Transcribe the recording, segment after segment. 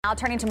Now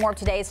turning to more of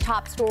today's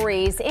top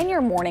stories in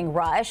your morning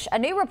rush. A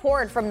new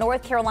report from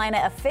North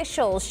Carolina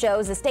officials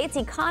shows the state's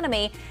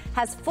economy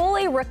has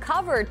fully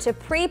recovered to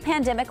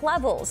pre-pandemic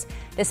levels.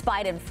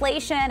 Despite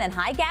inflation and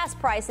high gas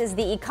prices,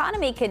 the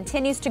economy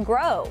continues to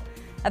grow.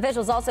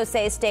 Officials also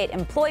say state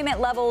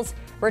employment levels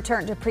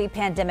returned to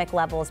pre-pandemic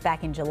levels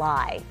back in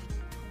July.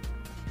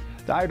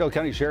 The Iredell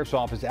County Sheriff's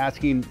Office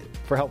asking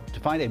for help to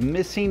find a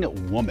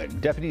missing woman.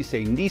 Deputies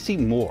say Niecy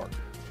Moore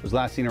was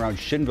last seen around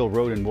Shinville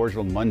Road in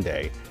Mooresville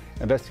Monday.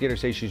 Investigators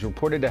say she's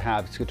reported to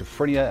have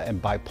schizophrenia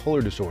and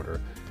bipolar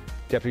disorder.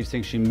 Deputies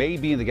think she may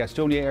be in the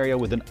Gastonia area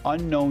with an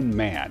unknown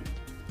man.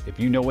 If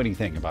you know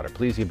anything about her,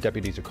 please give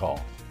deputies a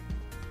call.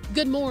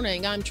 Good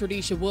morning, I'm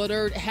Tradisha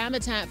Woodard.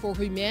 Habitat for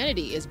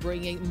Humanity is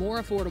bringing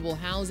more affordable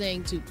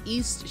housing to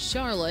East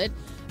Charlotte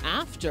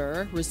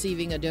after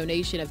receiving a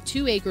donation of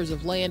 2 acres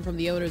of land from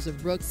the owners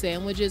of Brooks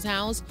Sandwich's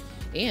house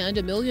and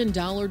 $1 million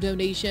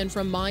donation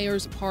from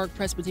Myers Park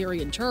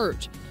Presbyterian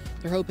Church.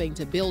 They're hoping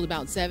to build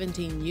about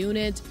 17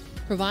 units,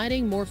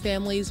 providing more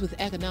families with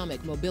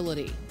economic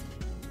mobility.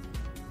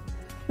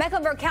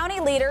 Mecklenburg County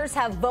leaders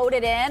have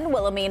voted in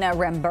Wilhelmina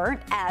Rimbert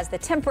as the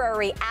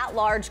temporary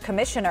at-large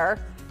commissioner.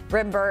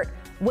 Rimbert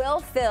will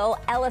fill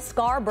Ella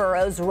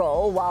Scarborough's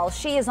role while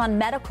she is on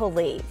medical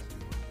leave.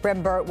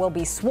 Rimbert will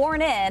be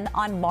sworn in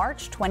on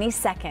March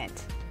 22nd.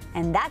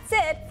 And that's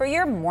it for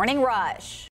your Morning Rush.